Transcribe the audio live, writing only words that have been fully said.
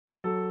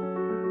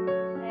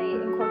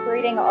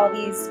incorporating all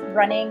these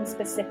running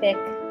specific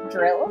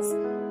drills.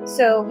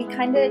 So we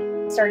kind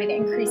of started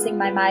increasing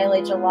my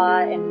mileage a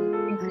lot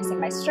and increasing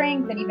my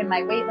strength and even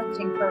my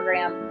weightlifting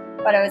program.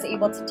 But I was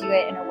able to do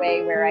it in a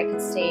way where I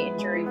could stay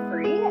injury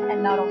free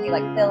and not only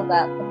like build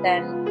up, but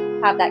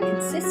then have that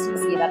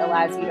consistency that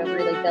allows you to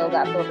really build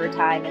up over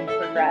time and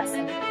progress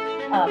and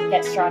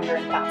get stronger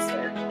and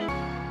faster.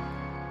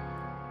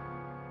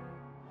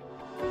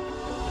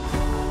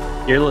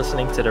 You're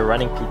listening to the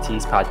Running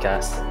PTs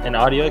podcast, an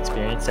audio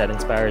experience that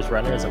inspires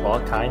runners of all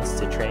kinds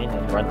to train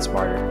and run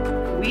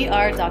smarter. We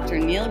are Dr.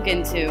 Neil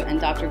Gintu and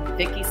Dr.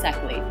 Vicky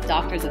Seckley,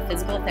 doctors of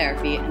physical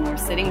therapy, and we're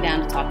sitting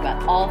down to talk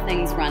about all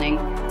things running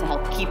to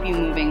help keep you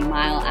moving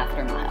mile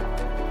after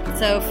mile.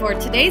 So for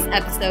today's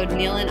episode,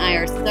 Neil and I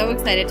are so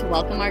excited to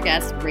welcome our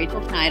guest,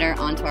 Rachel Schneider,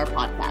 onto our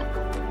podcast.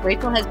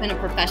 Rachel has been a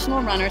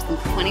professional runner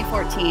since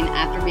 2014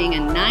 after being a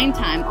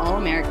 9-time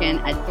All-American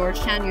at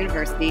Georgetown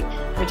University,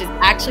 which is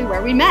actually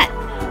where we met.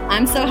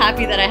 I'm so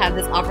happy that I have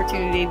this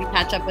opportunity to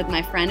catch up with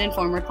my friend and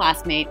former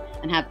classmate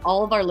and have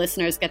all of our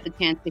listeners get the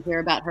chance to hear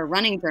about her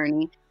running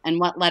journey and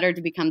what led her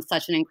to become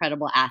such an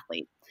incredible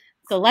athlete.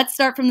 So let's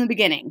start from the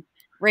beginning.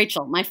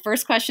 Rachel, my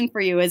first question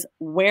for you is,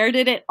 where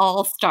did it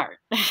all start?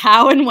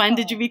 How and when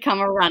did you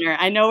become a runner?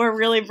 I know we're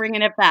really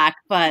bringing it back,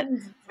 but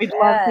we'd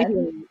love to hear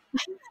you.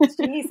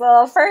 Jeez,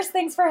 well, first,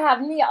 thanks for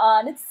having me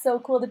on. It's so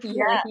cool to be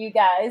here with you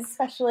guys,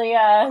 especially,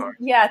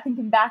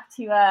 thinking back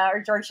to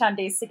our Georgetown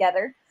days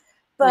together.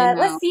 But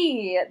let's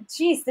see.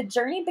 Geez, the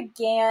journey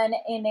began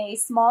in a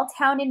small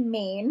town in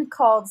Maine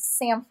called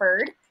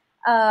Sanford.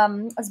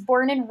 I was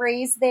born and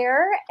raised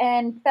there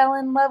and fell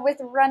in love with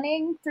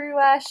running through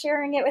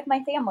sharing it with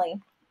my family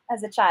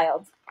as a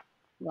child.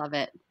 Love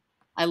it.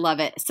 I love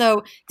it.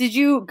 So did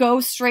you go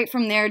straight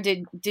from there?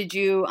 Did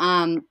you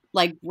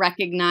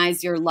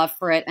recognize your love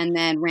for it and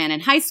then ran in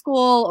high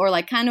school, or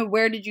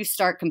where did you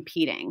start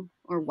competing,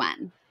 or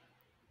when?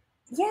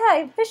 Yeah,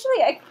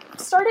 I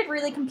started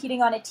really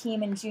competing on a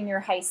team in junior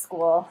high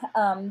school.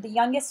 The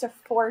youngest of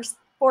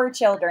four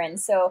children.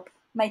 So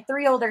my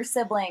 3 older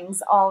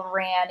siblings all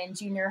ran in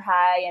junior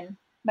high, and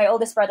my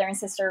oldest brother and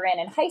sister ran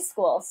in high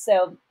school.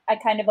 So I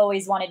kind of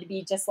always wanted to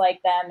be just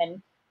like them,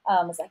 and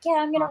was like, yeah,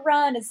 I'm going to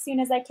run as soon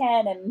as I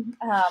can, and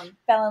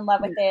fell in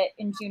love with it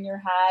in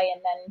junior high,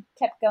 and then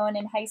kept going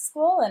in high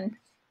school, and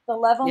the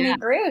love only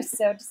grew.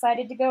 So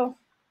decided to go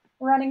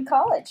run in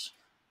college.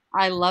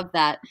 I love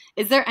that.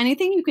 Is there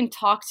anything you can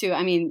talk to?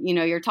 I mean,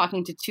 you're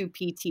talking to 2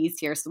 PTs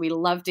here, so we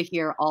love to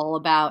hear all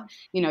about,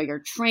 your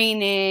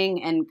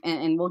training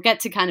and we'll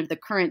get to kind of the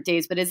current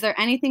days, but is there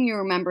anything you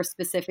remember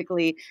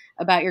specifically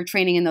about your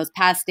training in those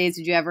past days?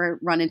 Did you ever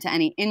run into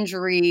any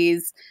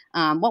injuries?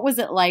 What was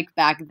it like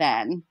back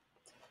then?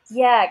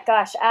 Yeah,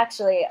 gosh,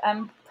 actually,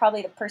 I'm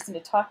probably the person to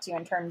talk to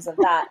in terms of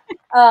that.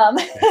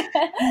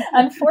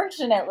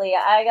 Unfortunately,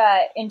 I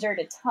got injured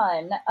a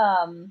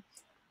ton.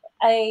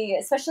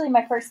 Especially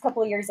my first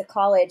couple of years of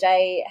college,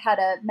 I had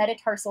a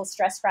metatarsal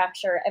stress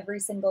fracture every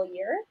single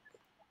year.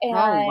 And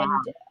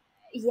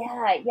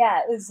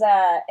it was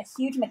a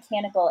huge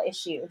mechanical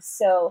issue.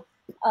 So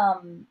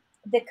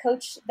the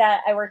coach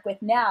that I work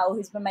with now,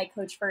 who's been my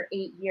coach for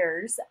 8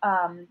 years,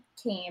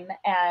 came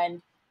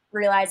and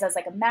realized I was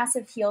like a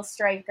massive heel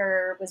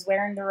striker, was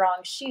wearing the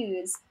wrong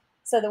shoes.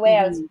 So the way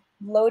I was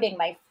loading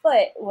my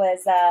foot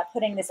was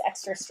putting this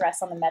extra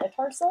stress on the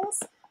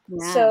metatarsals.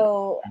 Yeah.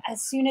 So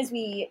as soon as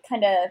we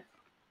kind of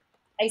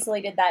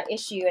isolated that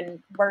issue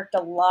and worked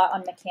a lot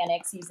on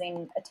mechanics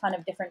using a ton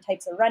of different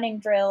types of running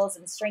drills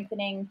and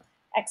strengthening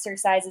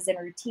exercises and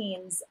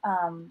routines,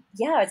 I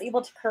was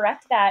able to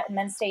correct that and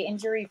then stay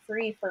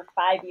injury-free for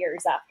 5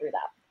 years after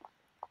that.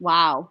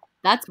 Wow.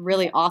 That's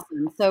really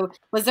awesome. So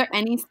was there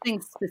anything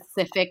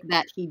specific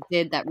that he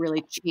did that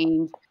really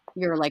changed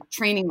your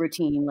training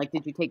routine?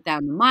 Did you take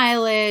down the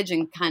mileage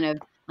and kind of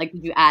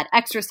did you add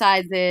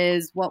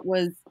exercises? What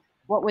was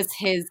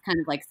his kind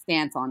of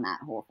stance on that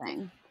whole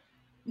thing?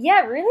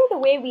 Yeah, really the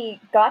way we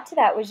got to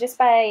that was just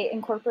by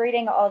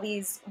incorporating all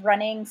these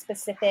running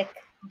specific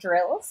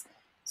drills.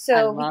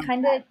 So we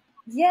kind of,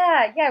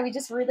 we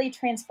just really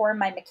transformed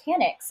my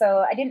mechanics. So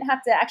I didn't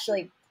have to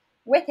actually,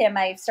 with him,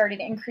 I started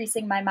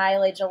increasing my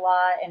mileage a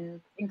lot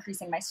and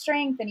increasing my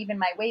strength and even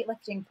my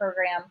weightlifting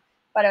program.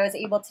 But I was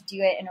able to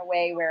do it in a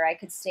way where I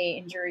could stay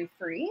injury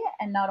free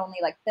and not only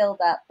build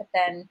up, but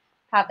then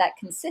have that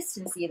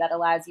consistency that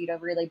allows you to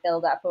really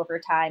build up over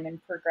time and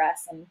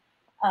progress and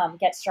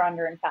get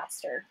stronger and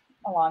faster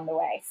along the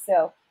way.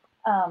 So,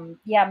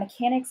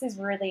 mechanics is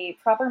really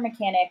proper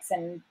mechanics,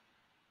 and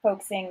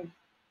focusing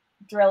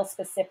drill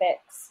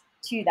specifics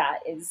to that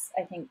is,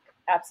 I think,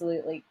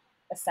 absolutely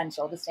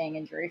essential to staying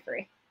injury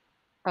free.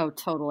 Oh,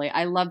 totally.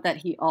 I love that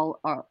he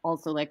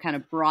also kind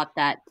of brought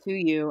that to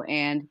you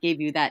and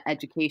gave you that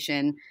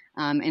education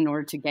in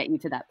order to get you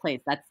to that place.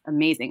 That's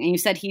amazing. And you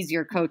said he's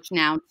your coach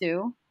now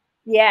too?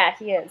 Yeah,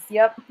 he is.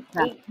 Yep.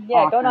 Awesome.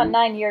 Going on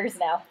 9 years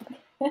now.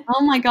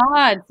 Oh my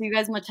God. So you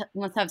guys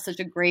must have such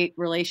a great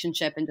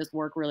relationship and just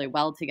work really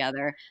well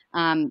together.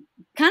 Kind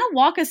of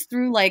walk us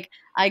through, like,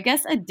 I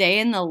guess a day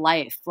in the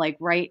life, like,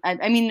 right.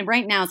 I mean,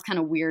 right now it's kind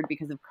of weird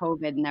because of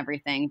COVID and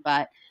everything,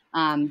 but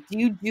do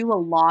you do a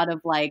lot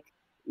of like,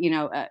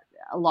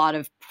 a lot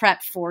of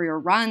prep for your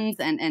runs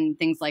and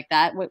things like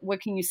that?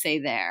 What can you say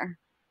there?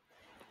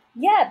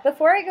 Yeah,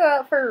 before I go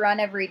out for a run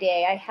every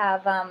day, I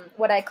have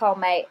what I call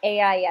my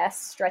AIS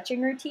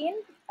stretching routine.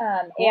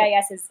 Cool.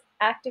 AIS is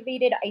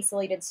activated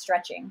isolated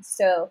stretching.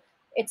 So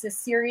it's a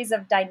series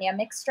of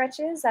dynamic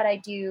stretches that I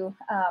do.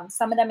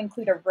 Some of them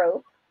include a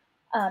rope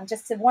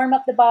just to warm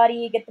up the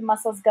body, get the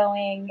muscles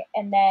going.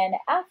 And then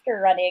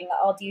after running,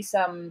 I'll do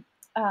some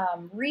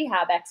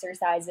rehab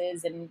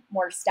exercises and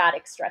more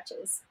static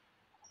stretches.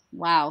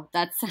 Wow,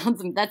 that's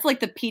like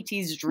the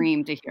PT's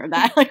dream to hear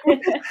that. Like, with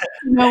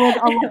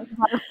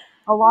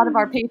a lot of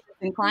our patients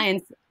and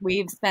clients,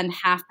 we've spent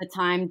half the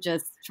time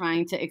just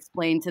trying to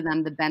explain to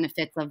them the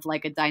benefits of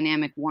like a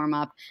dynamic warm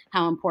up,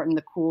 how important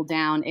the cool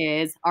down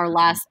is. Our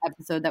last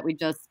episode that we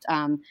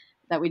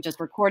just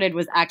recorded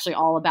was actually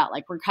all about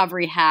like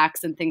recovery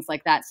hacks and things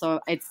like that.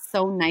 So it's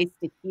so nice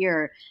to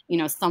hear,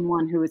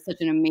 someone who is such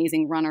an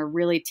amazing runner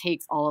really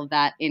takes all of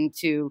that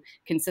into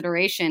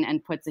consideration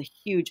and puts a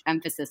huge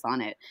emphasis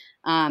on it.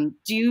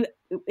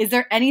 Is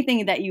there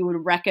anything that you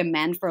would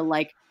recommend for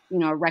like,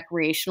 a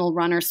recreational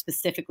runner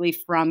specifically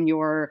from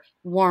your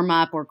warm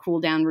up or cool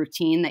down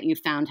routine that you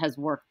found has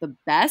worked the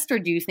best? Or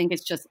do you think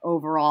it's just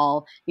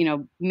overall,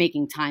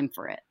 making time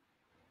for it?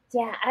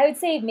 Yeah, I would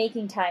say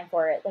making time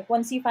for it. Like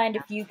once you find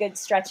a few good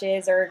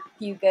stretches or a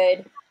few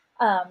good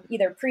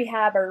either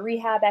prehab or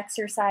rehab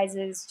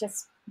exercises,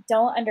 just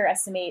don't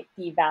underestimate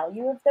the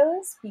value of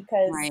those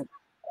because, Right.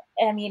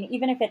 I mean,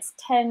 even if it's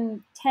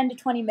 10 to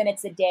 20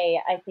 minutes a day,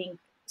 I think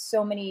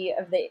so many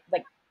of the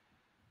like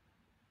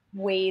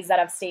ways that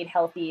I've stayed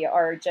healthy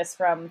are just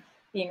from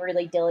being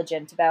really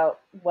diligent about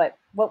what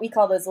we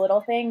call those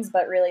little things,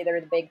 but really they're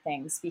the big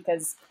things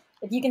because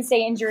if you can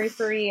stay injury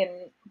free and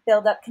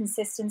build up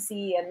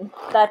consistency, and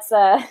that's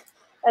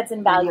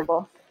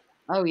invaluable.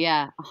 Oh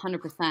yeah,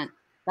 100%.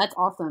 That's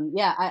awesome.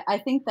 Yeah, I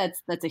think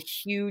that's a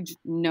huge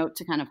note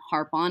to kind of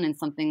harp on, and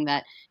something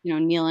that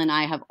Neil and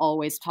I have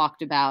always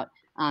talked about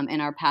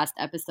in our past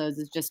episodes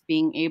is just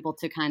being able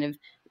to kind of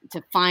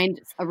to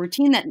find a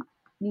routine that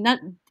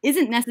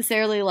isn't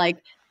necessarily like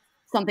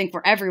something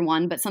for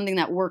everyone, but something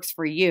that works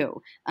for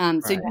you. So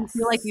do you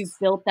feel like you've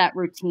built that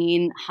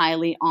routine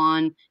highly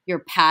on your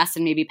past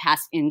and maybe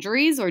past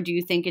injuries, or do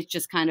you think it's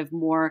just kind of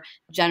more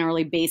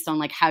generally based on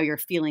like how you're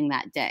feeling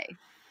that day?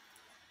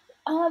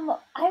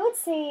 I would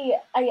say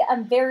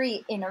I'm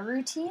very in a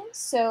routine.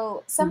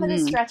 So some of the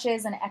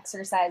stretches and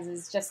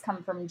exercises just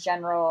come from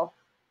general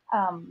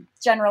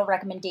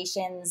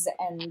recommendations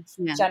and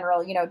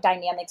general,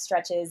 dynamic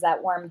stretches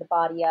that warm the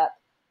body up.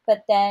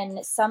 But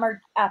then some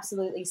are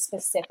absolutely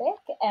specific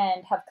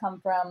and have come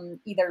from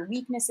either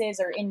weaknesses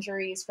or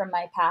injuries from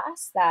my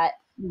past that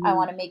I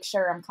want to make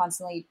sure I'm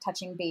constantly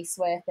touching base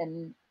with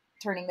and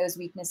turning those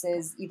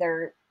weaknesses,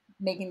 either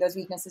making those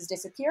weaknesses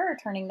disappear or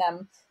turning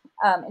them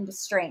into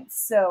strengths.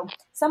 So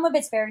some of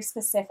it's very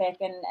specific,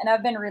 and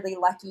I've been really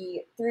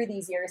lucky through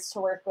these years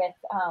to work with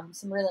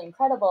some really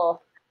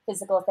incredible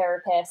physical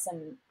therapists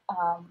and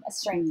a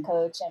strength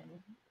coach, and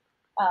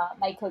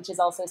my coach is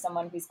also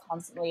someone who's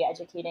constantly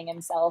educating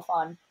himself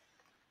on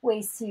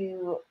ways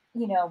to,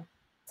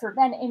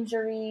 prevent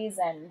injuries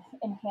and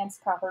enhance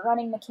proper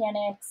running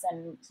mechanics.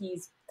 And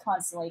he's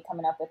constantly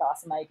coming up with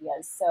awesome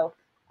ideas. So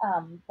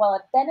while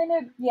I've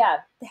been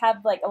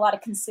have like a lot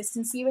of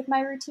consistency with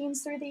my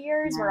routines through the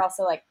years, we're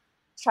also like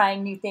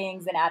trying new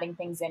things and adding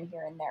things in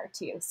here and there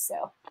too.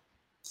 So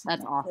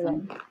that's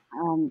awesome.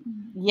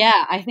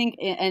 Yeah, I think,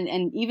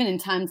 and even in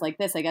times like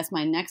this, I guess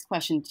my next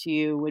question to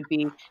you would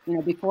be,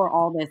 before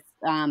all this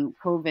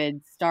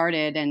COVID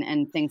started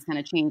and things kind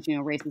of changed,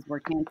 races were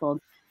canceled.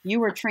 You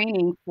were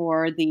training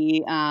for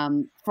the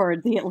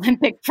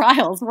Olympic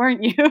trials,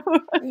 weren't you?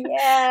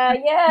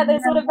 Yeah.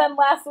 This would have been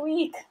last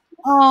week.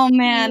 Oh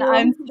man,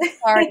 I'm so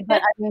sorry,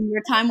 but I mean,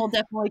 your time will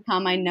definitely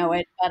come. I know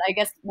it. But I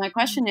guess my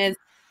question is,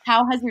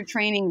 how has your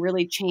training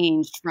really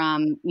changed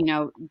from,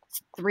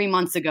 3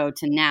 months ago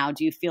to now?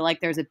 Do you feel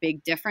like there's a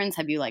big difference?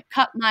 Have you like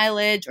cut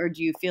mileage, or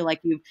do you feel like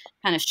you've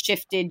kind of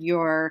shifted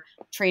your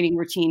training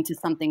routine to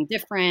something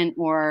different,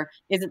 or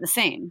is it the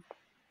same?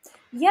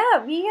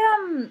 Yeah, we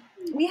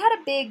had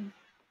a big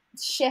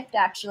shift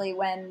actually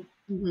when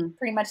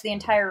pretty much the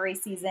entire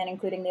race season,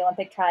 including the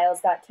Olympic trials,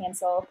 got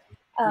canceled.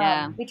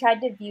 We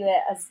tried to view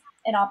it as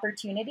an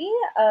opportunity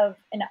of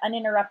an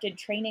uninterrupted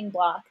training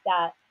block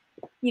that,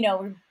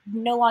 we're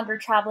no longer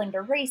traveling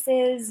to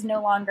races,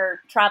 no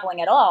longer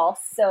traveling at all.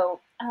 So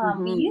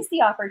we used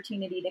the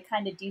opportunity to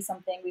kind of do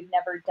something we've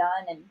never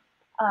done.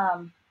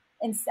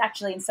 And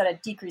actually, instead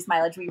of decrease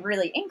mileage, we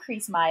really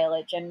increased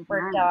mileage and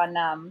worked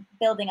on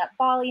building up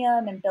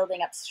volume and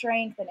building up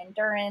strength and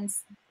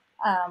endurance.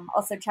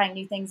 Also trying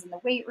new things in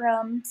the weight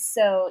room.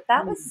 So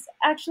that was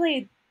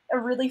actually a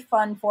really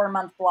fun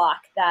 4-month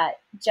block that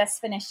just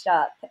finished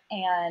up.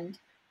 And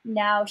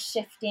now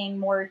shifting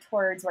more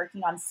towards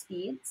working on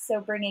speed,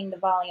 so bringing the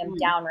volume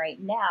down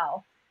right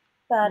now.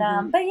 But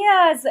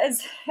yeah,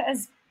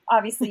 as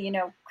obviously,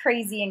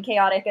 crazy and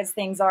chaotic as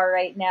things are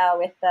right now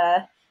with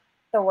the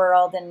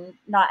world and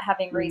not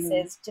having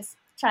races, just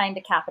trying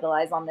to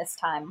capitalize on this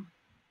time.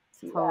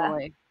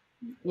 Totally.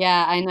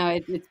 Yeah, I know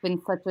it's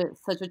been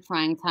such a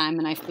trying time,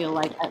 and I feel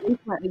like at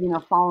least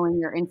following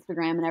your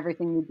Instagram and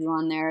everything you do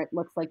on there, it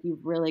looks like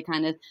you've really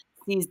kind of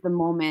seized the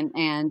moment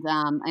and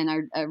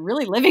are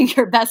really living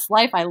your best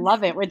life. I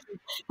love it, which is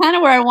kind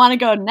of where I want to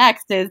go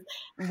next. Is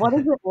what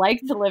is it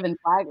like to live in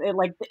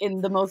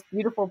the most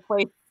beautiful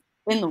place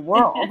in the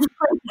world?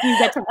 You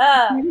get to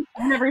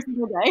every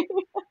single day.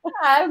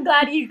 I'm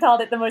glad you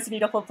called it the most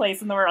beautiful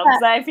place in the world,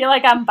 because I feel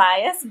like I'm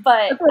biased,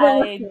 but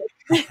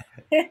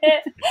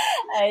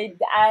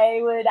I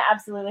would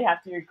absolutely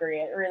have to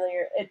agree.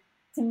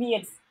 To me,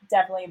 it's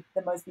definitely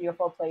the most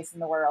beautiful place in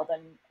the world,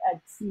 and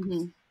it's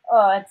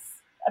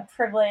it's a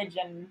privilege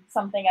and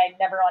something I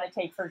never want to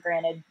take for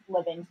granted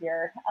living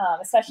here,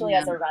 especially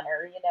as a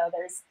runner.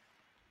 There's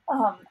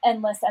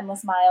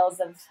endless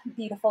miles of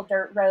beautiful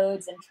dirt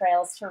roads and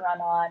trails to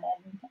run on,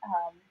 and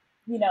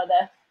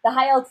the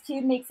high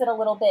altitude makes it a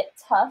little bit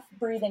tough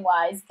breathing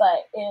wise,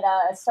 but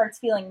it starts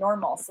feeling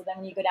normal. So then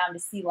when you go down to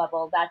sea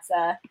level, that's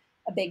a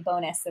big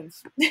bonus of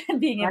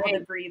being able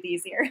to breathe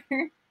easier.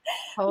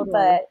 Totally.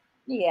 But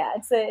yeah,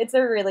 it's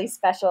a really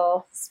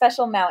special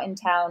mountain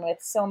town with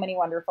so many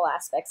wonderful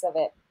aspects of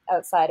it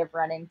outside of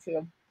running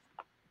too.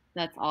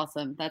 That's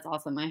awesome.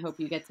 I hope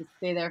you get to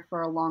stay there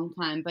for a long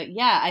time. But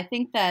yeah, I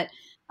think that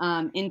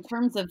in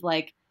terms of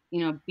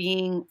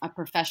being a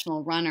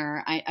professional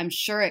runner, I'm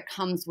sure it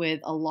comes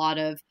with a lot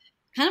of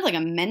kind of like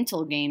a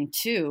mental game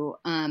too.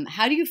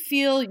 How do you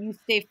feel you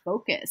stay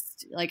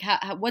focused? Like,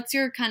 what's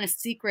your kind of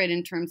secret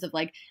in terms of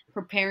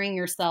preparing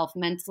yourself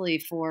mentally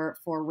for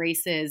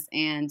races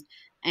and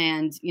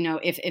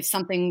if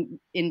something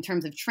in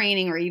terms of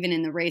training or even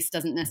in the race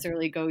doesn't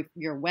necessarily go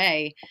your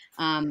way,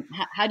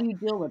 how do you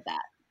deal with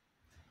that?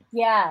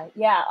 Yeah.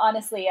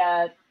 Honestly,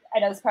 I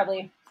know this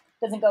probably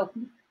doesn't go,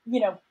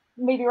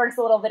 maybe works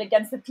a little bit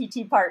against the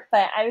PT part,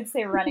 but I would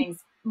say running's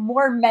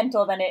more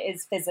mental than it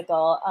is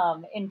physical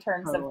in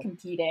terms of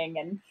competing.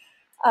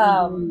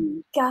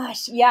 And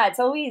gosh, yeah, it's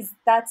always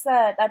that's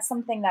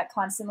something that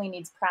constantly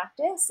needs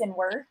practice and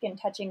work, and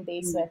touching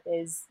base with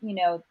is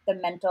the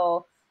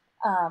mental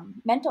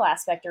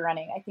aspect of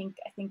running. I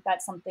think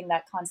that's something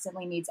that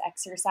constantly needs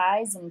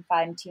exercise and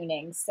fine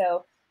tuning.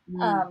 So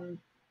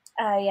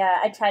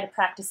I try to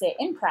practice it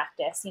in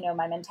practice.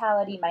 My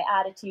mentality, my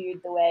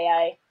attitude, the way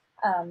I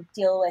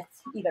deal with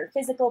either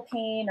physical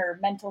pain or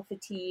mental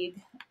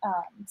fatigue.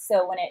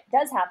 So when it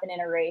does happen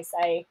in a race,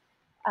 I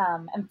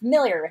am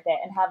familiar with it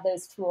and have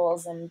those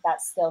tools and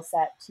that skill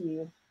set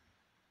to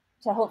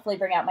hopefully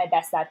bring out my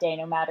best that day,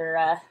 no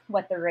matter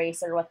what the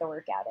race or what the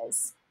workout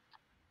is.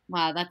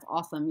 Wow, that's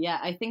awesome. Yeah,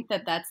 I think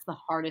that's the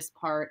hardest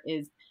part,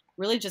 is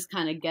really just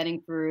kind of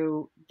getting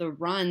through the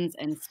runs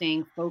and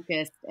staying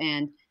focused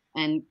and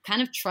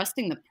kind of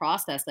trusting the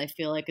process. I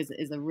feel like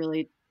is a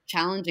really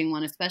challenging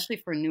one, especially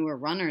for newer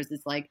runners.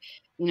 Is it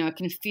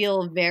can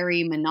feel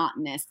very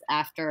monotonous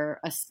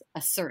after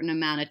a certain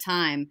amount of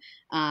time.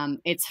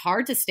 It's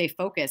hard to stay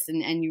focused,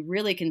 and you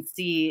really can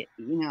see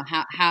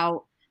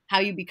how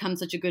you become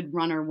such a good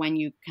runner when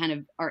you kind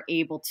of are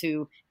able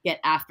to get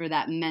after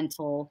that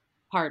mental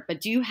part.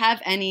 But do you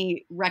have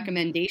any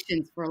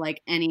recommendations for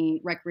any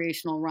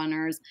recreational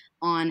runners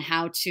on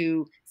how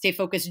to stay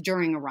focused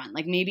during a run?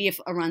 Like maybe if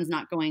a run's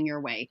not going your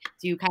way,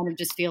 do you kind of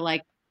just feel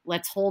like,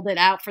 let's hold it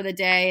out for the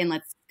day and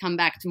let's come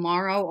back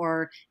tomorrow?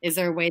 Or is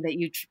there a way that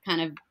you kind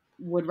of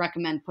would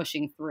recommend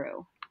pushing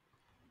through?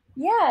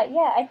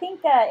 Yeah. I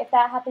think that if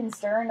that happens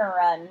during a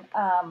run,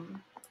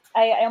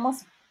 I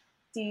almost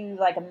do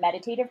like a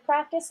meditative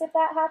practice if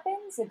that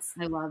happens.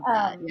 I love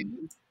that.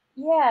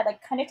 Yeah,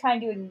 kind of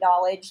trying to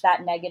acknowledge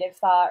that negative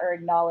thought or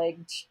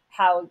acknowledge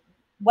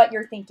what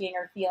you're thinking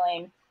or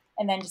feeling,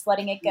 and then just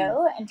letting it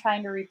go and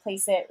trying to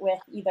replace it with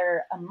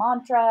either a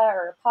mantra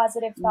or a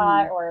positive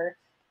thought, or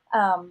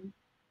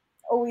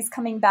always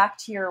coming back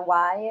to your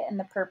why and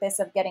the purpose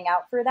of getting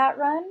out for that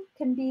run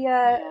can be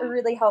a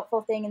really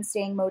helpful thing in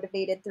staying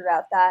motivated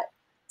throughout that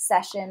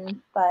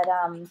session. But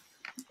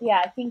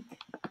I think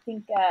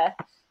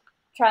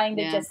trying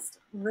to just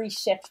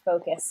reshift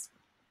focus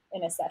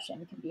in a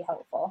session can be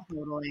helpful.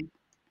 Totally.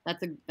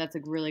 That's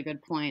a really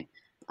good point.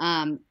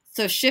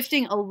 So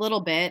shifting a little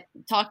bit,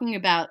 talking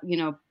about,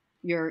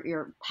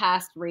 your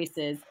past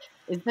races,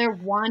 is there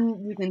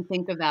one you can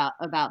think about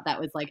that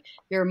was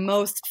your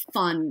most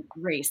fun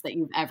race that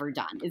you've ever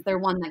done? Is there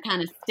one that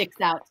kind of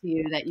sticks out to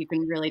you that you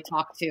can really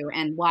talk to,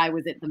 and why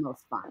was it the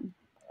most fun?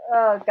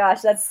 Oh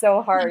gosh, that's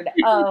so hard.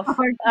 Oh,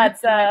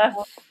 that's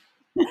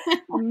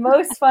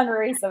most fun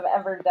race I've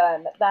ever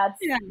done.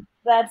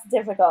 That's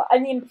difficult. I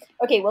mean,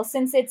 okay, well,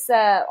 since it's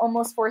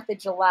almost 4th of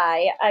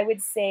July, I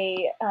would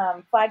say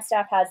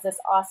Flagstaff has this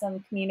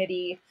awesome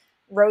community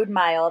road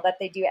mile that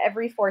they do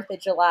every 4th of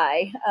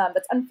July.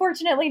 That's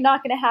unfortunately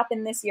not going to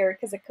happen this year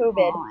because of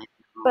COVID.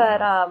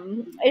 But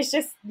it's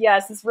just,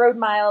 it's this road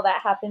mile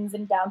that happens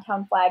in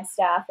downtown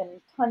Flagstaff,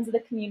 and tons of the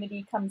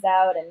community comes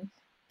out, and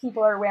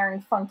people are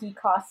wearing funky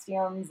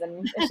costumes,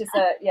 and it's just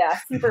a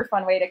super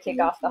fun way to kick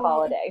off the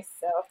holiday.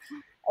 So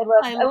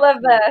I love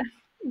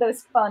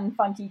those fun,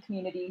 funky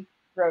community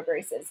road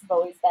races. Have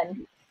always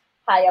been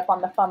high up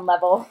on the fun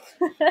level.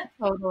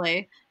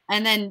 Totally.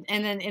 And then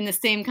in the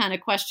same kind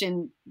of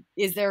question,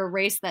 is there a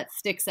race that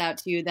sticks out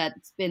to you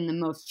that's been the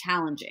most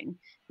challenging?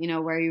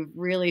 Where you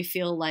really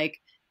feel like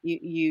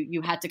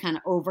you had to kind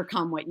of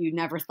overcome what you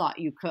never thought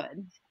you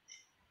could.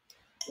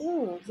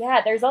 Ooh,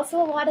 yeah. There's also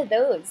a lot of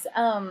those.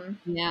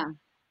 Yeah. I'm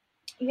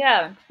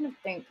trying to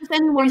think.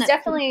 There's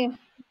definitely,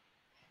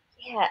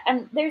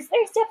 and there's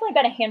definitely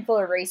been a handful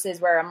of races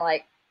where I'm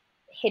like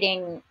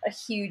hitting a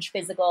huge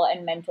physical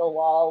and mental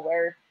wall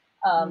where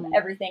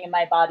everything in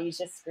my body is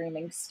just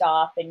screaming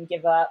stop and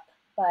give up.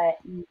 But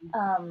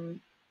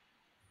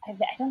I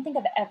don't think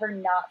I've ever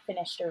not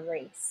finished a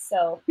race.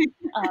 So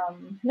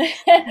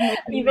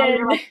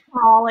even like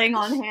crawling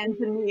on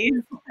hands and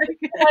knees. I was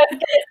gonna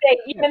say,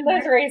 even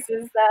those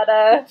races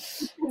that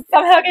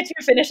somehow get to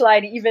a finish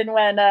line, even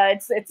when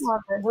it's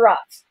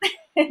rough.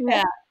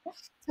 Yeah,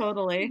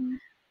 totally.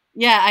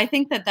 Yeah, I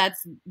think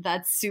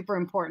that's super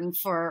important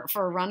for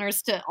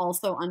runners to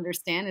also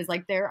understand, is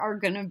like there are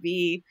going to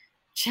be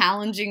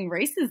challenging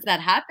races that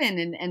happen,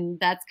 and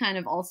that's kind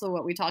of also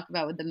what we talk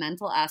about with the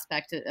mental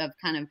aspect of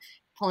kind of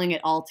pulling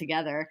it all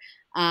together.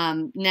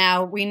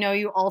 Now we know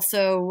you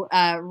also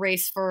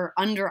race for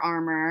Under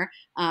Armour,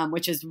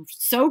 which is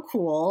so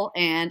cool,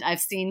 and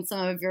I've seen some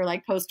of your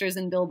like posters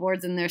and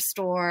billboards in their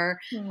store.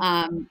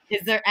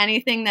 Is there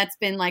anything that's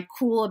been like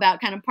cool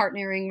about kind of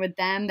partnering with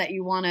them that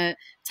you want to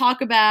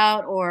talk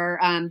about, or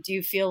do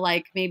you feel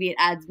like maybe it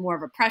adds more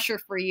of a pressure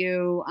for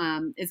you?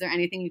 Is there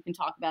anything you can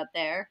talk about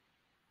there?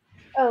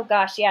 Oh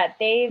gosh, yeah,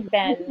 they've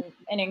been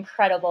an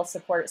incredible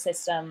support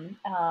system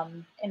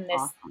in this,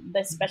 Awesome.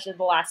 Especially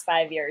the last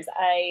 5 years.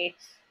 I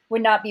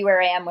would not be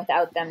where I am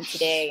without them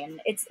today,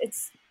 and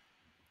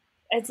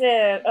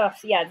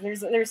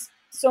there's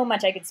so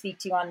much I could speak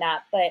to on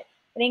that. But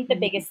I think the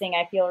biggest thing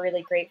I feel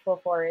really grateful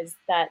for is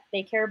that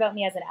they care about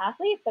me as an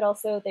athlete, but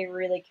also they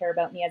really care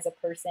about me as a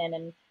person,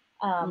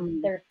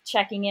 and they're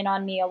checking in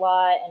on me a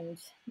lot, and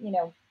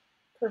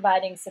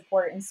providing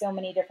support in so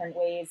many different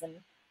ways. And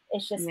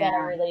it's just been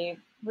a really,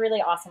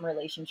 really awesome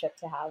relationship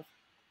to have.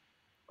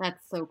 That's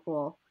so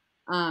cool.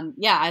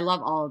 I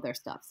love all of their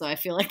stuff. So I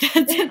feel like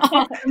that's an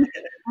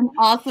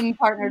awesome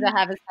partner to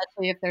have,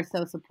 especially if they're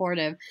so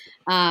supportive.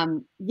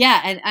 And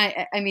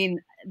I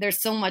mean, there's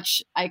so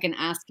much I can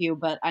ask you,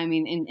 but I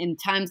mean, in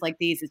times like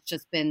these, it's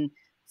just been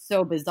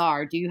so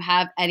bizarre. Do you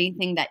have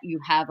anything that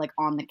you have like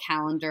on the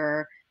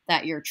calendar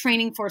that you're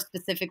training for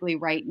specifically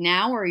right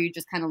now, or are you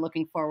just kind of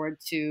looking forward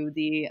to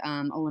the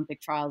Olympic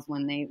trials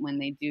when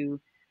they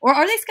do? Or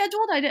are they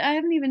scheduled? I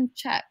haven't even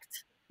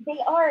checked. They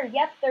are.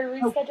 Yep, they're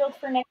rescheduled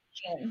for next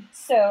June.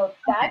 So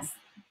that's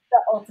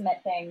the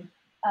ultimate thing.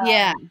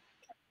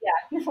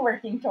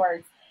 Working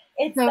towards.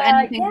 It's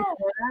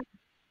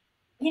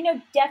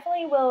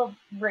definitely will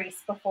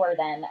race before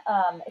then.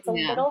 It's a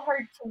little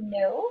hard to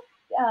know,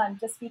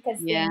 just because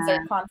things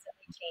are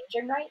constantly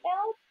changing right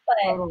now.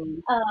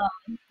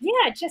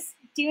 But just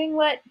doing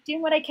what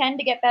I can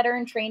to get better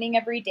in training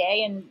every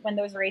day, and when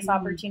those race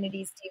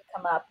opportunities do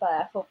come up,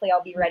 hopefully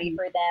I'll be ready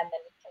for them and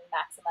can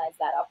maximize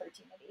that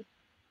opportunity.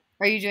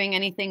 Are you doing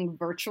anything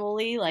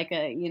virtually? Like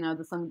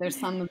there's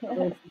some of the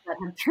races that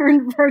have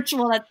turned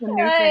virtual. That's the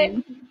new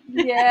thing.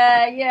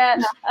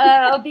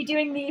 I'll be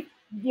doing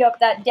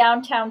that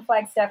downtown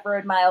Flagstaff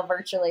Road Mile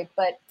virtually,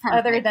 but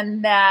other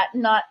than that,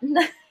 not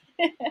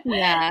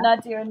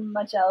doing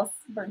much else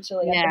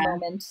virtually at the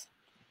moment.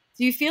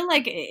 Do you feel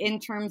like in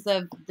terms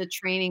of the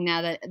training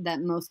now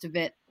that most of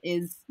it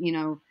is,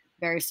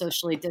 very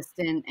socially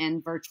distant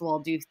and virtual,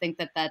 do you think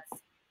that that's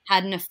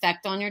had an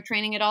effect on your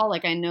training at all?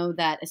 Like, I know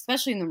that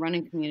especially in the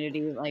running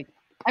community, like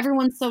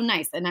everyone's so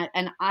nice, and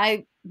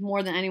I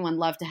more than anyone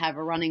love to have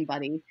a running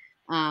buddy.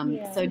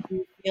 So do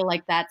you feel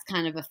like that's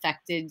kind of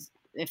affected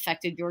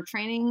your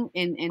training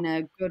in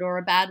a good or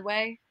a bad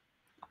way?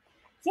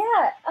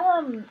 Yeah.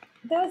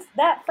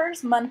 That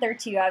first month or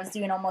two, I was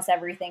doing almost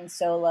everything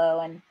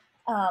solo, and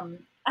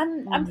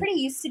I'm pretty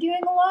used to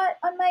doing a lot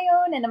on my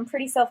own, and I'm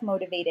pretty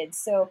self-motivated.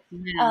 So,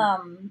 I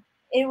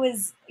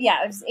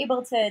was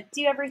able to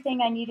do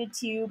everything I needed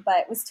to,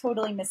 but was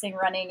totally missing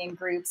running in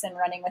groups and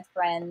running with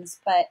friends.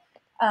 But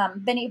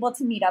been able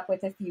to meet up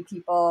with a few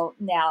people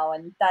now,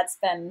 and that's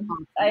been.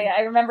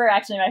 I remember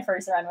actually my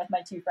first run with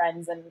my two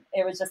friends, and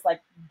it was just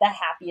like the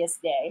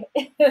happiest day.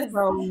 It was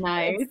so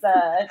nice.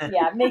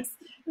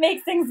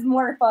 Makes things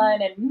more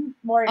fun and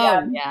more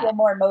feel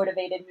more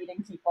motivated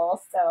meeting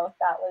people. So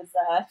that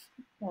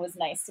was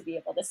nice to be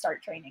able to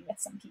start training with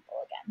some people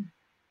again.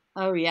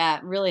 Oh yeah,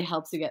 it really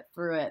helps you get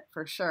through it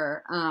for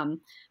sure.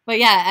 But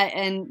yeah,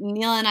 and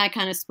Neil and I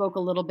kind of spoke a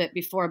little bit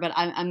before, but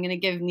I'm going to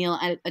give Neil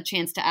a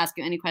chance to ask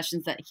you any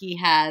questions that he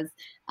has,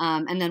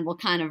 and then we'll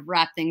kind of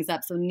wrap things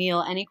up. So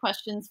Neil, any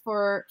questions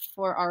for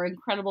our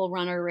incredible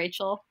runner,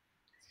 Rachel?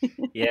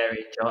 Yeah,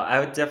 Rachel, I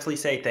would definitely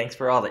say thanks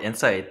for all the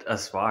insight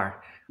thus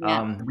far.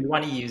 Yeah. We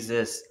want to use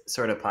this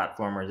sort of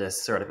platform or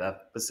this sort of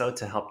episode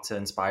to help to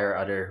inspire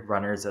other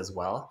runners as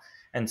well.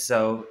 And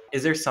so,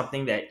 is there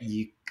something that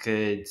you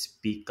could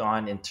speak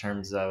on in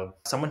terms of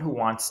someone who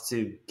wants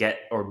to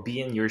get or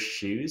be in your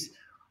shoes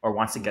or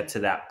wants to get to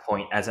that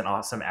point as an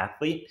awesome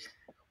athlete?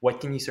 What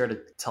can you sort of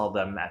tell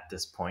them at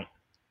this point?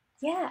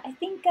 Yeah, I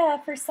think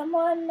for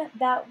someone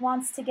that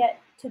wants to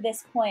get to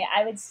this point,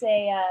 I would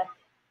say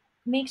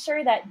make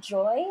sure that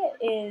joy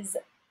is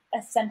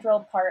a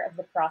central part of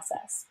the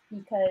process,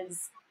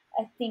 because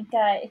I think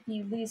if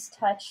you lose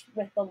touch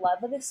with the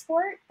love of the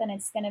sport, then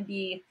it's going to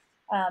be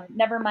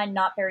never mind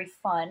not very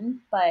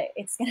fun, but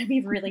it's going to be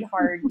really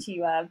hard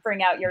to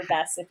bring out your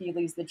best if you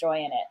lose the joy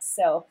in it.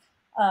 So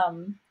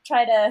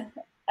try to,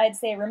 I'd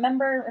say,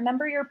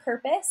 remember your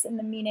purpose and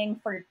the meaning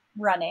for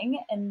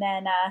running, and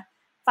then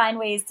find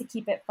ways to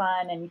keep it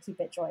fun and keep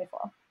it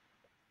joyful.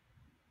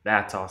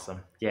 That's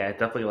awesome. Yeah, I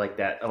definitely like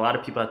that. A lot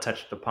of people have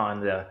touched upon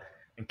the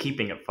and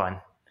keeping it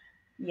fun.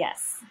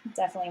 Yes,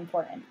 definitely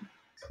important.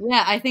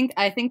 Yeah, I think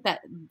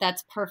that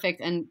that's perfect.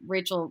 And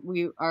Rachel,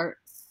 we are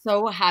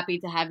so happy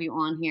to have you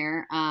on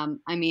here.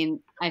 I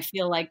mean, I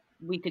feel like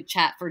we could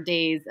chat for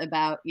days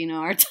about,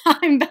 our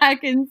time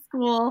back in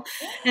school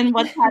and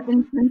what's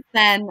happened since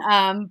then.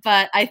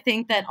 But I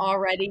think that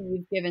already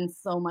you've given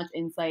so much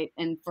insight,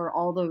 and for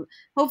all the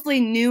hopefully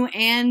new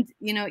and,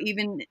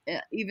 even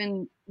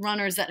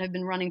runners that have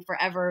been running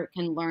forever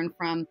can learn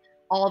from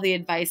all the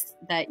advice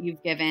that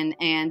you've given.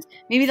 And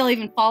maybe they'll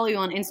even follow you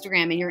on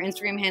Instagram, and your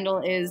Instagram handle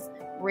is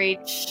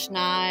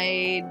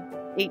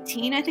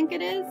RachSchneid18, I think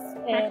it is.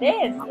 It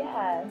is,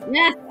 yeah.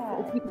 Yes.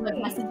 Yeah. People have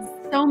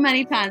messaged so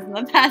many times in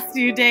the past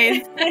few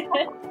days.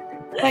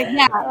 But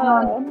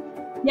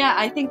yeah,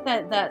 I think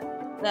that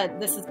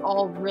this is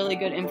all really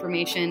good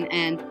information,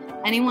 and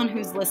anyone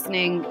who's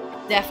listening,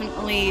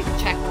 definitely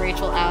check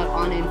Rachel out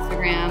on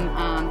Instagram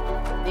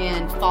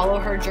and follow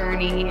her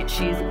journey.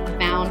 She's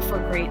bound for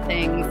great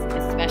things,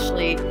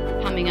 especially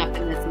coming up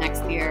in this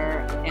next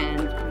year,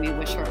 and we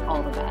wish her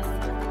all the best.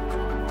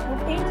 Well,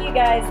 thank you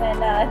guys,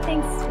 and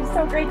thanks. It's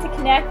so great to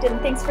connect,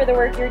 and thanks for the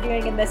work you're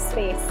doing in this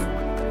space.